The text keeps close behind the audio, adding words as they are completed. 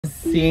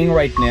is seeing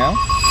right now,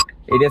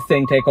 it is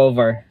saying take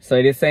over. So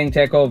it is saying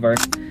take over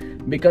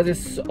because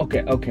it's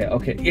okay.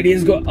 It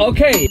is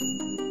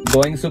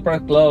going super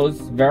close,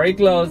 very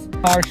close.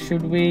 Or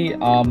should we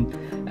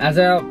as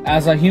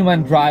a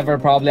human driver,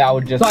 probably I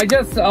would just, so I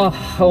just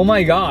oh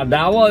my god,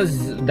 that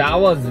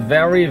was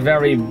very,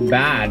 very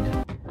bad.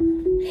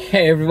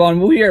 Hey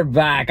everyone, we are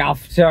back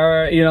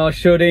after, you know,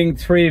 shooting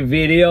 3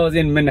 videos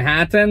in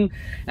Manhattan,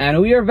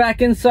 and we are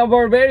back in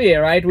suburb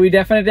area, right? We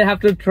definitely have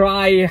to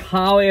try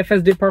how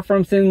FSD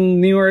performs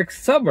in New York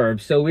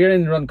suburbs. So we're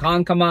in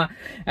Ronkonkoma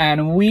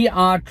and we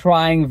are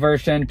trying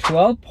version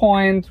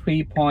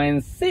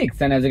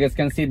 12.3.6, and as you guys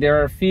can see,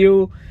 there are a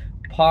few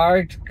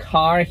parked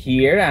car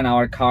here, and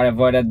our car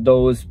avoided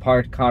those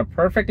parked car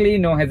perfectly,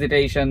 no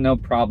hesitation, no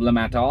problem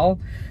at all.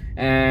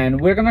 And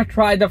we're gonna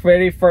try the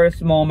very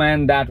first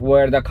moment that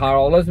where the car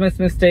always makes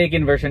mistake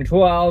in version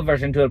 12,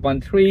 version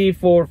 12.3,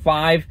 4,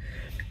 5,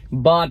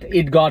 but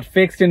it got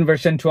fixed in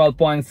version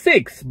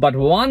 12.6. But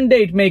one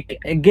day it may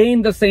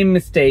again the same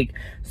mistake,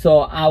 so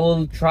I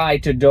will try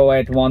to do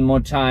it one more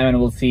time and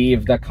we'll see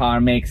if the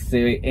car makes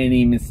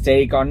any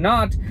mistake or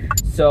not.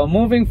 So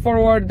moving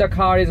forward, the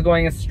car is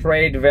going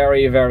straight.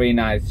 Very, very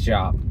nice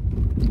job.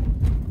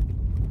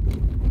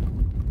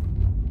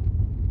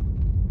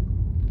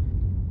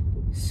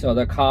 So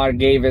the car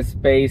gave a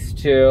space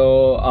to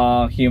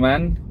a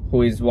human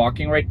who is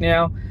walking right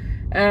now,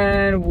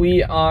 and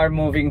we are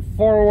moving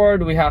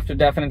forward. We have to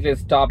definitely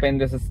stop in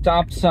this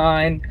stop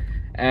sign,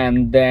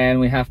 and then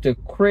we have to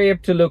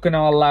creep to look on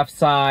our left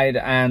side,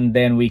 and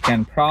then we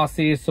can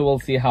proceed. So we'll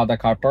see how the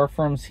car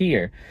performs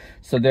here.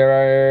 So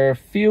there are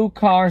few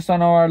cars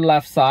on our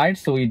left side,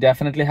 so we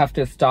definitely have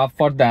to stop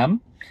for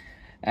them.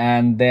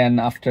 And then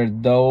after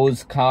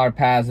those car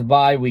pass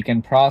by, we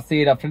can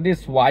proceed. After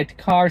this white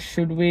car,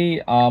 should we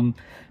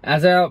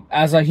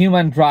as a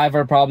human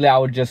driver, probably I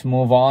would just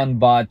move on,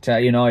 but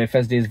you know,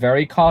 FSD is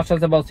very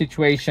cautious about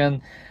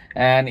situation,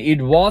 and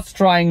it was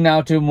trying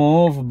now to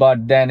move,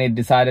 but then it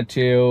decided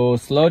to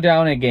slow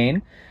down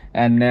again.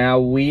 And now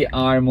we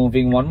are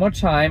moving one more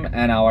time,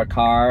 and our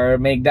car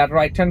make that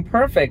right turn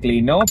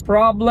perfectly, no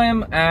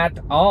problem at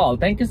all.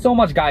 Thank you so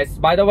much, guys.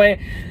 By the way,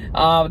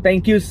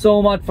 thank you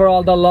so much for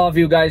all the love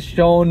you guys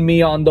shown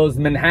me on those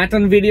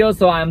Manhattan videos.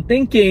 So I'm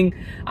thinking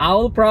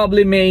I'll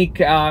probably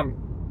make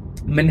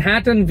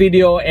Manhattan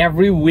video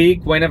every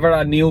week. Whenever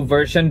a new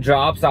version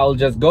drops, I'll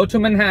just go to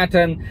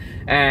Manhattan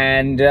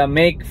and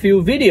make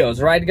few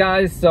videos, right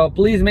guys? So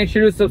please make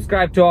sure to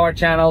subscribe to our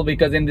channel,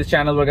 because in this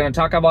channel we're going to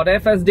talk about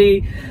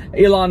FSD,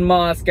 Elon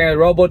Musk, and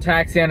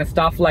robotaxi and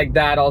stuff like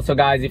that. Also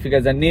guys, if you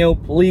guys are new,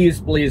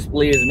 please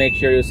make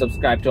sure you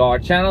subscribe to our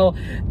channel.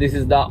 This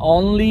is the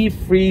only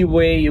free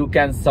way you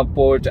can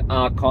support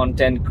a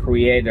content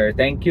creator.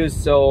 Thank you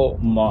so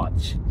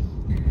much.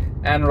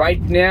 And right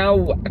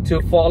now,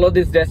 to follow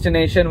this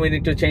destination, we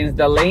need to change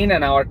the lane,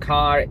 and our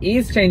car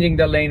is changing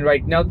the lane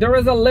right now. There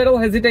is a little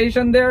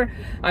hesitation there.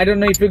 I don't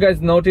know if you guys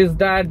noticed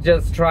that.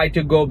 Just try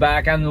to go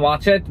back and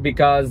watch it,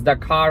 because the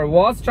car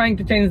was trying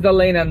to change the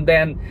lane and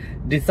then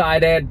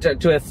decided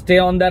to stay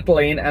on that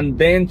lane and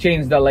then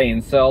change the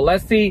lane. So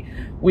let's see.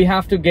 We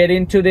have to get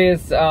into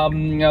this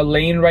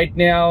lane right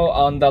now,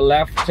 on the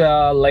left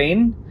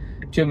lane,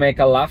 to make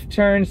a left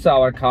turn. So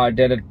our car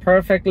did it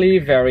perfectly.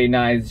 Very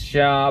nice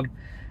job.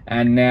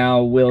 And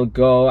now we'll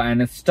go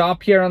and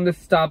stop here on the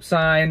stop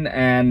sign,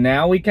 and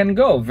now we can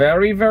go.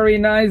 Very, very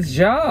nice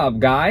job,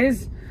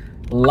 guys.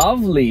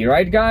 Lovely,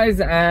 right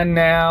guys? And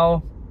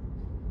now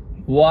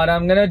what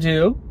I'm gonna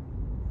do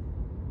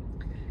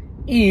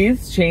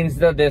is change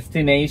the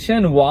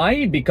destination.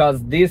 Why?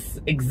 Because this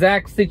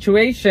exact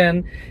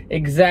situation,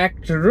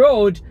 exact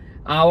road,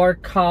 our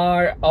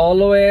car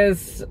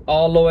always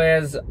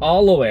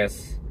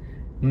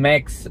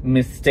makes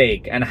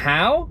mistake. And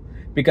how?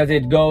 Because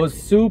it goes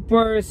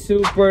super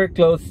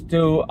close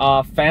to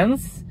a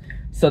fence,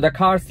 so the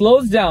car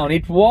slows down.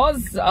 It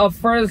was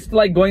first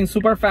like going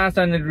super fast,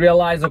 and it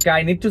realized, okay,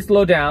 I need to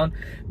slow down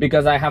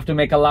because I have to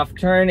make a left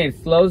turn. It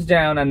slows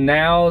down, and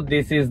now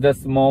this is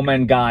this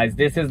moment, guys.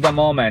 This is the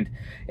moment.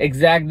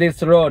 Exact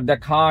this road, the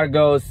car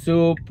goes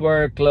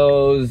super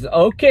close.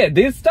 Okay,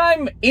 this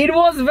time it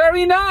was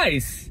very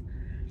nice.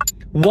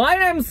 Why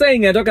I'm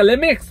saying it? Okay, let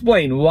me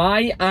explain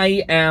why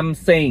I am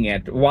saying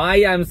it.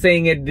 Why I'm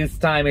saying it this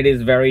time it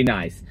is very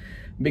nice.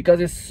 Because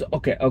it's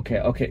okay.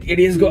 It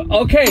is good.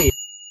 Okay.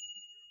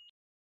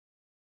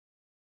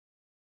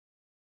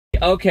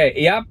 Okay,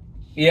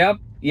 yep.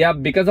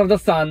 Because of the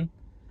sun,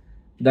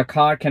 the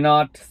car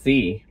cannot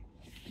see.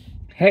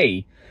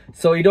 Hey,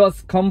 so it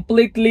was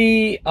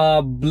completely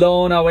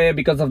blown away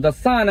because of the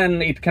sun,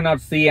 and it cannot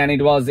see, and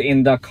it was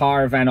in the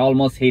curve and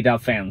almost hit a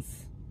fence.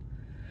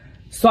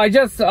 So I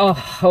just,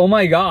 oh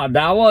my god,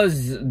 that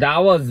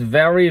was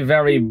very,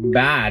 very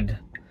bad.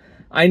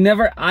 I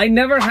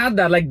never had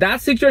that. Like,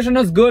 that situation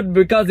was good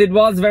because it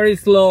was very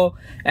slow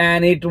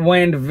and it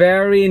went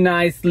very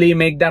nicely.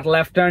 Make that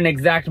left turn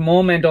exact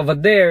moment over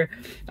there.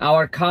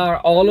 Our car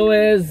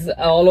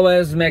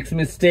always makes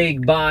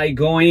mistake by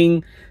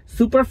going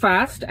super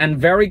fast and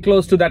very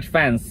close to that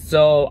fence.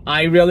 So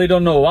I really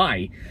don't know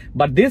why,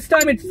 but this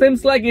time it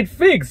seems like it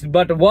fixed.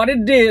 But what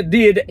it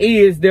did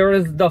is there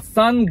is the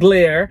sun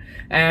glare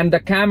and the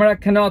camera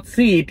cannot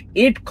see it.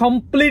 It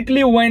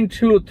completely went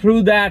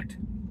through that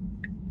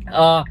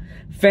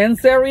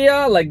fence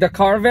area, like the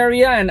carve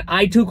area, and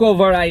I took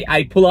over.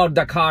 I pull out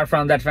the car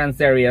from that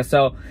fence area.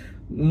 So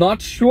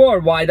not sure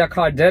why the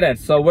car did it.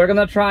 So we're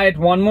gonna try it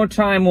one more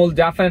time. We'll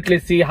definitely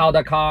see how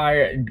the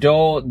car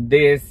does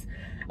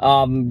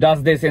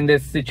this in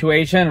this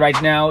situation. Right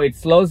now it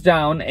slows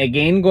down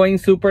again, going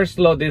super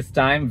slow this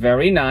time.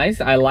 Very nice.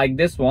 I like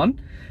this one.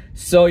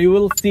 So you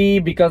will see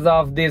because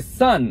of this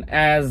sun,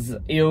 as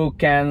you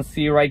can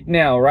see right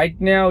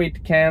now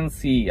it can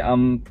see,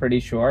 I'm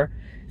pretty sure.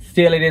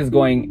 Still it is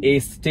going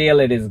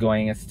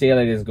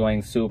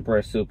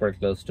super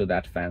close to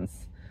that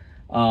fence.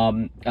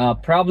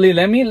 Probably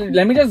let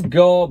me just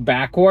go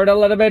backward a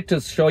little bit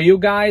to show you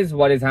guys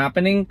what is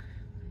happening.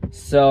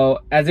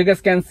 So as you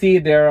guys can see,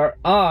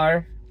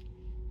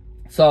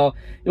 so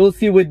you'll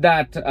see with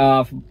that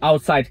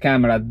outside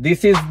camera,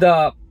 this is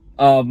the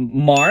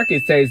mark.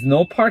 It says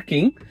no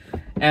parking,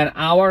 and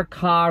our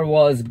car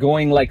was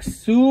going like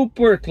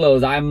super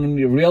close. I'm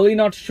really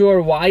not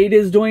sure why it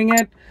is doing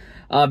it,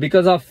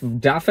 because of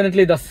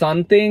definitely the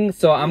sun thing.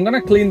 So I'm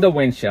gonna clean the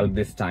windshield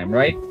this time,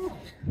 right?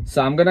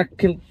 So I'm gonna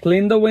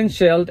clean the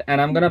windshield,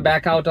 and I'm gonna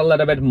back out a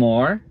little bit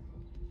more.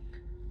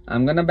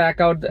 I'm gonna back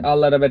out a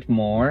little bit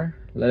more,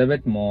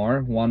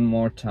 one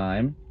more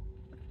time.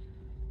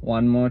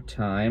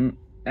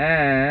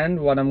 And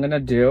what I'm gonna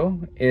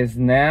do is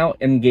now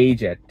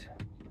engage it.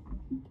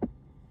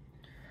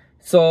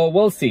 So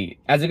we'll see.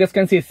 As you guys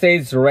can see, it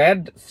says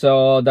red.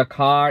 So the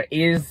car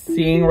is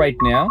seeing right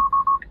now.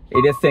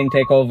 It is saying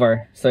take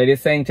over. So it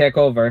is saying take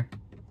over.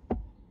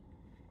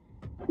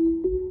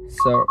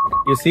 So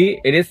you see,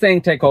 it is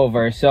saying take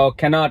over. So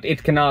it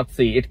cannot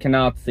see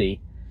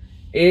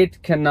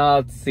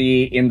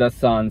in the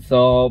sun.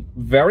 So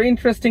very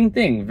interesting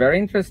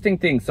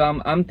thing.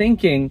 So I'm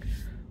thinking,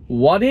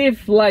 what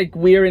if like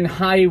we're in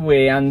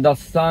highway and the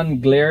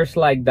sun glares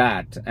like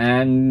that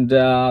and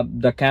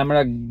the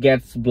camera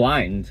gets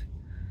blind?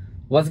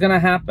 What's gonna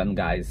happen,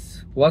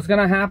 guys? What's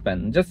gonna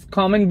happen? Just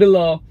comment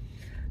below.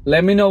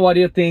 Let me know what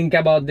you think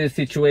about this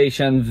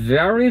situation.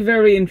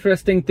 Very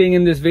interesting thing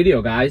in this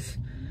video, guys.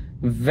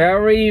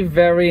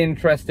 Very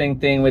interesting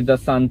thing with the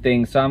sun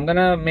thing. So I'm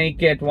gonna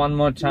make it one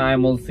more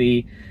time. We'll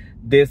see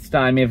this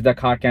time if the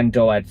car can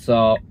do it.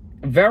 So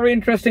very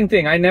interesting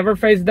thing. I never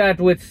faced that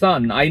with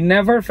sun. I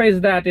never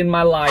faced that in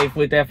my life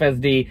with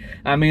FSD.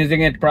 I'm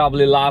using it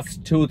probably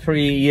last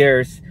 2-3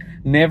 years.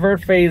 Never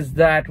faced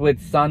that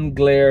with sun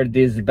glare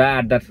this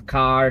bad that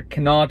car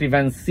cannot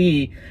even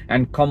see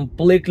and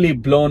completely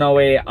blown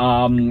away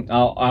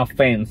a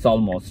fence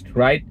almost,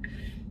 right?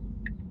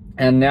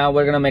 And now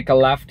we're gonna make a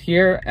left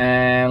here,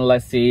 and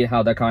let's see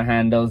how the car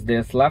handles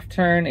this left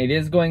turn. It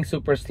is going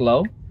super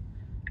slow.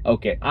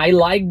 Okay, I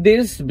like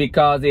this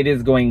because it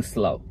is going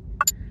slow.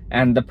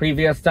 And the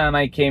previous time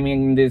I came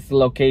in this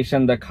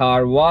location, the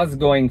car was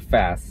going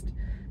fast.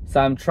 So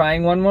I'm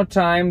trying one more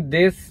time.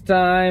 This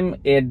time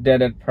it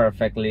did it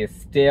perfectly.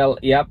 Still,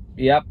 yep,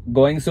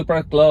 going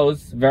super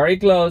close, very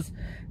close.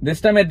 This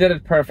time it did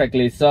it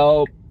perfectly.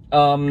 So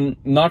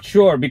not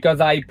sure,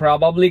 because I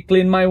probably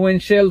cleaned my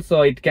windshield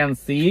so it can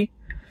see.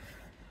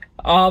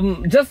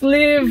 Just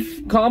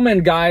leave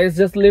comment, guys.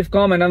 Just leave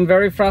comment. I'm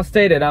very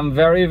frustrated. I'm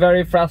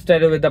very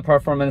frustrated with the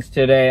performance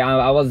today.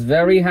 I was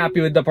very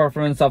happy with the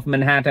performance of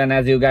Manhattan,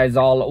 as you guys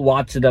all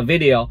watched the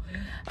video.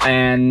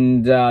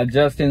 And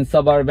just in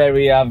suburb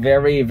area,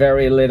 very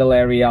little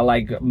area,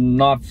 like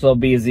not so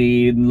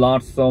busy,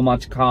 not so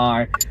much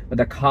car, but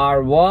the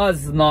car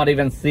was not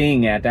even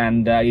seeing it,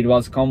 and it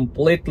was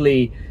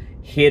completely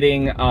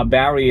hitting a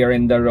barrier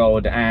in the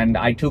road. And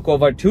I took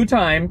over 2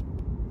 times,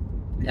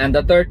 and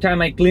the 3rd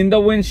time I cleaned the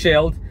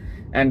windshield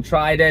and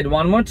tried it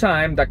one more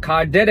time. The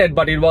car did it,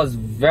 but it was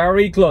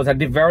very close. At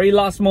the very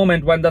last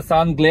moment, when the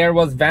sun glare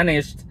was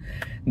vanished,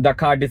 the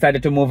car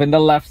decided to move in the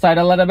left side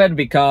a little bit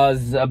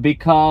because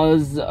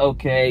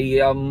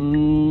okay,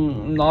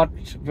 not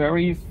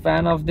very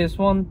fan of this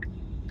one.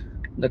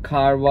 The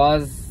car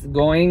was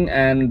going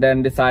and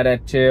then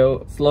decided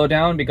to slow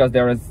down because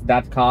there is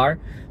that car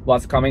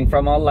was coming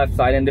from our left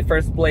side. In the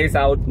first place,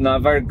 I would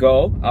never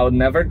go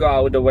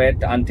out of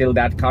it until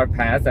that car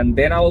passed, and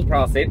then I will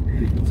proceed.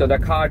 So the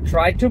car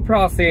tried to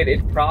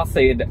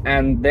proceed,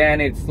 and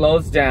then it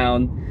slows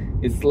down.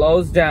 It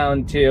slows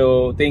down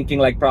to thinking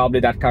like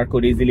probably that car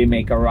could easily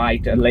make a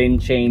lane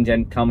change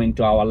and come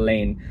into our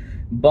lane.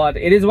 But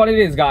it is what it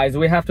is, guys.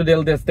 We have to deal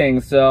with this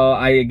thing. So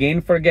I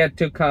again forget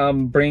to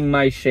bring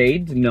my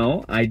shade.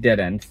 No, I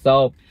didn't.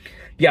 So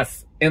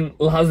yes, in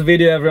last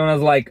video everyone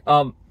was like,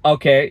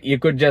 okay,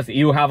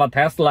 you have a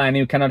Tesla and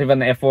you cannot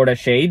even afford a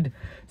shade.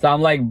 So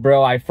I'm like,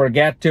 bro, I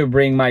forget to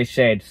bring my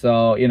shade.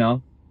 So, you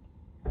know,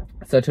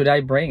 so today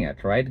I bring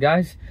it, right,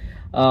 guys?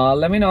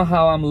 Let me know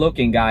how I'm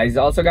looking, guys.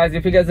 Also, guys,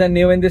 if you guys are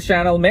new in this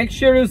channel, make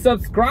sure you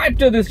subscribe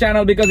to this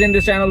channel, because in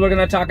this channel we're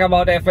gonna talk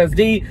about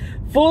FSD,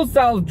 full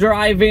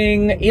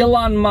self-driving,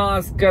 Elon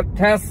Musk,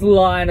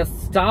 Tesla, and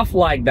stuff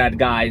like that,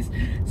 guys.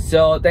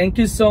 So thank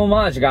you so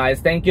much, guys.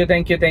 Thank you.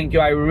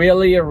 I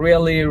really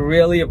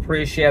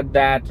appreciate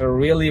that.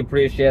 Really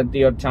appreciate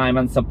your time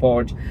and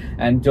support.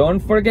 And don't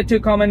forget to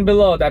comment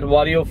below that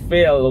what you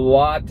feel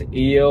about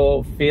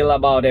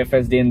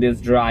FSD in this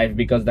drive,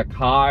 because the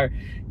car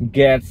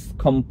gets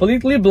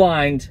completely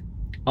blind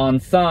on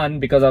sun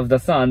because of the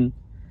sun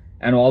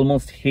and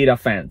almost hit a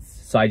fence.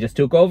 So I just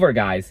took over,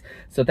 guys.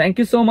 So thank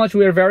you so much.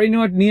 We are very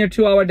near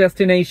to our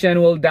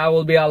destination. That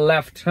will be a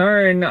left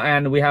turn,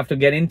 and we have to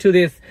get into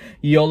this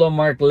yellow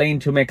marked lane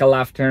to make a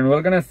left turn.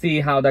 We're gonna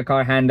see how the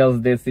car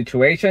handles this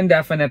situation,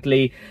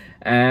 definitely.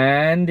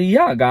 And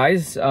yeah,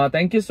 guys,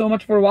 thank you so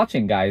much for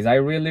watching, guys. I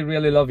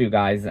really love you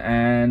guys.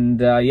 And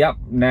yep,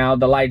 now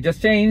the light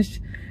just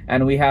changed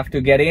and we have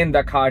to get in.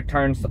 The car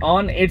turns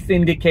on its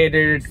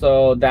indicator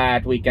so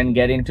that we can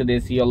get into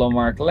this yellow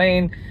marked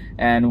lane,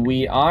 and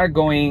we are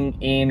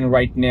going in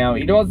right now.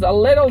 It was a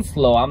little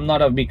slow. I'm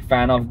not a big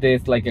fan of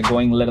this, like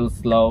going a little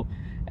slow,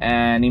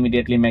 and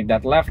immediately make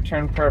that left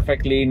turn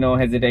perfectly, no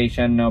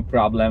hesitation, no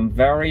problem.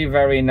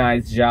 Very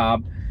nice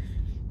job.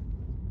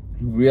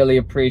 Really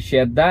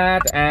appreciate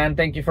that, and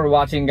thank you for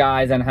watching,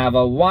 guys, and have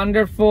a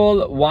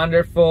wonderful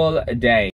day.